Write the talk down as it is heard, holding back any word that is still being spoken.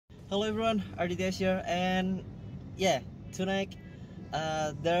Hello everyone, RDTS here, and yeah, tonight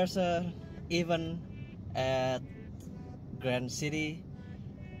there's a event at Grand City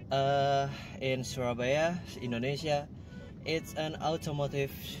in Surabaya, Indonesia. It's an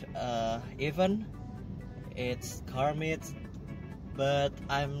automotive event. It's car meet, but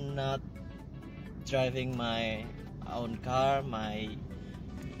I'm not driving my own car, my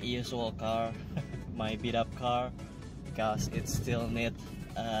usual car, my beat up car, because it still need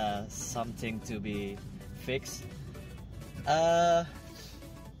something to be fixed. Yeah,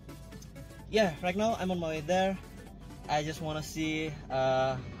 right now I'm on my way there. I just want to see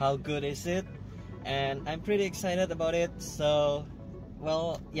how good is it, and I'm pretty excited about it. So,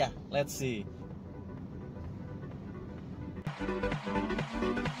 well, yeah, let's see.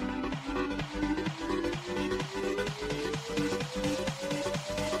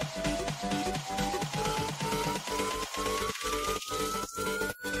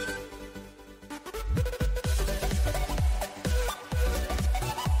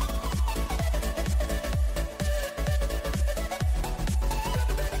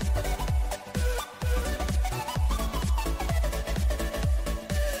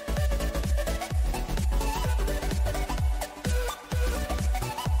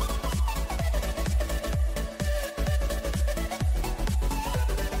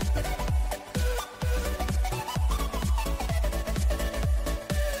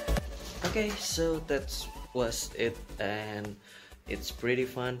 Okay, so that was it, and it's pretty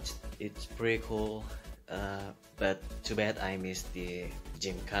fun, it's pretty cool, but too bad I missed the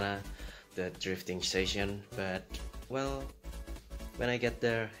gymkhana, the drifting session. But well, when I get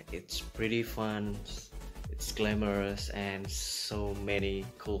there, it's pretty fun, it's glamorous, and so many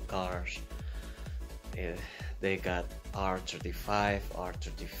cool cars. They got R35,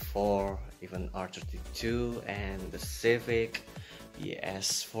 R34, even R32, and the Civic, the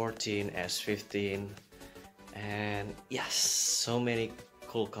S14, S15, and yes, so many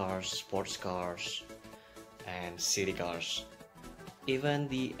cool cars, sports cars, and city cars. Even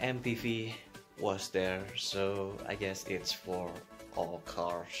the MPV was there, so I guess it's for all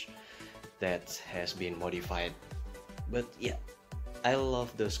cars that has been modified. But yeah, I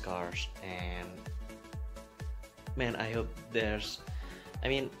love those cars, and man, I hope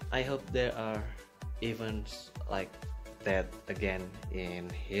I hope there are events like that again in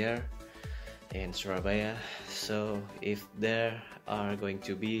here in Surabaya. So if there are going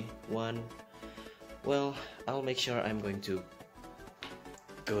to be one, well, I'll make sure I'm going to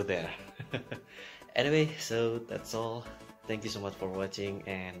go there. Anyway, so that's all. Thank you so much for watching,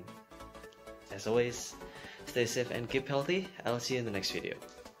 and as always, stay safe and keep healthy. I'll see you in the next video.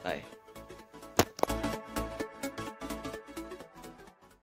 Bye.